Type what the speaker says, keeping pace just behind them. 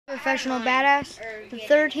Professional Badass, the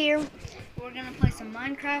third here. We're gonna play some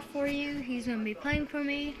Minecraft for you. He's gonna be playing for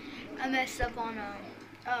me. I messed up on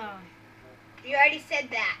You already said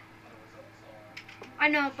that. I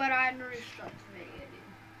know, but I restarted the video,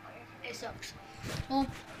 dude. It sucks. Well,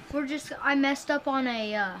 I messed up on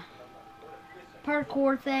a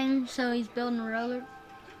parkour thing, so he's building a roller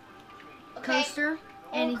coaster,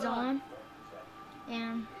 and he's on.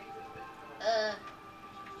 And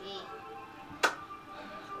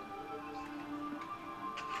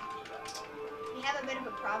we have a bit of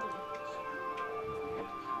a problem.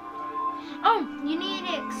 Oh, you need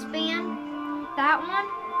to expand that one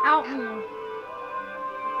out more.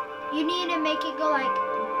 You need to make it go like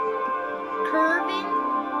curving,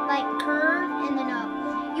 like curve and then up.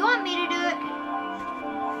 You want me to do it?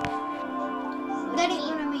 That ain't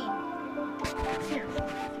what I mean. Here.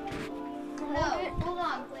 No, hold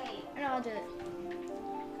on, wait. And I'll do it.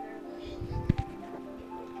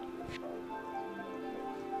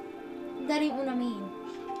 That ain't what I mean.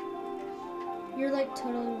 You're like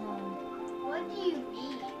totally wrong. What do you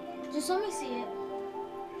mean? Just let me see it.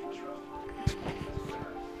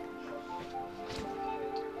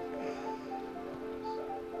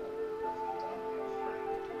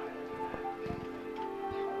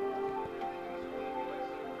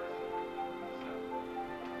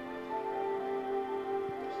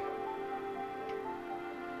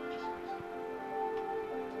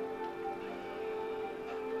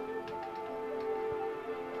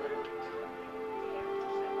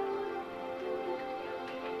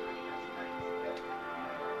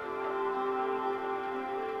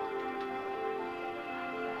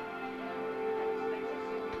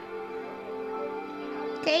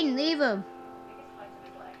 Caden, leave him.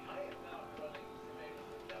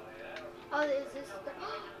 Oh, is this the...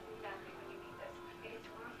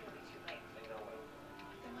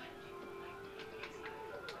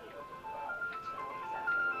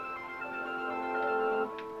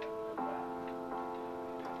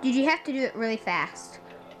 Did you have to do it really fast?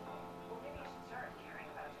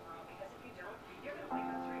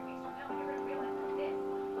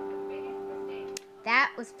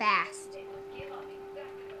 That was fast.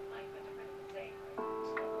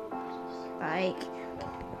 Like,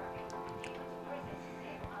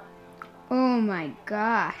 oh my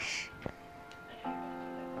gosh. I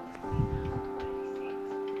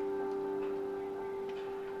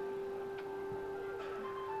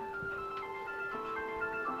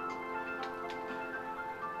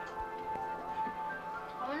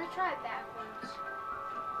want to try it backwards.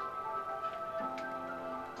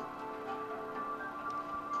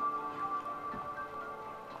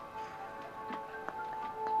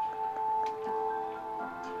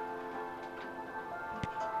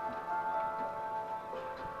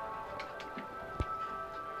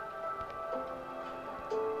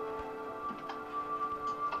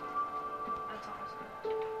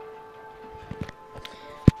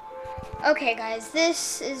 Okay guys,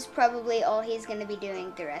 this is probably all he's going to be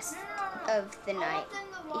doing the rest of the night.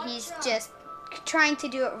 He's just trying to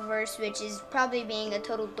do it reverse, which is probably being a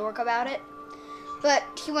total dork about it. But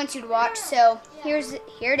he wants you to watch, so here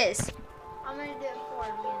it is. I'm going to do it for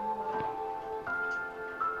him again.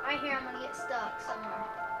 Right here, I'm going to get stuck somewhere.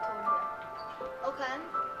 Okay.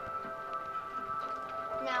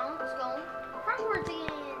 Now, let's go frontwards again.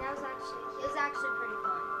 It was actually pretty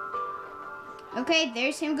fun. Okay,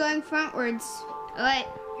 there's him going frontwards. Alright.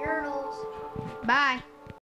 Urinals. Bye.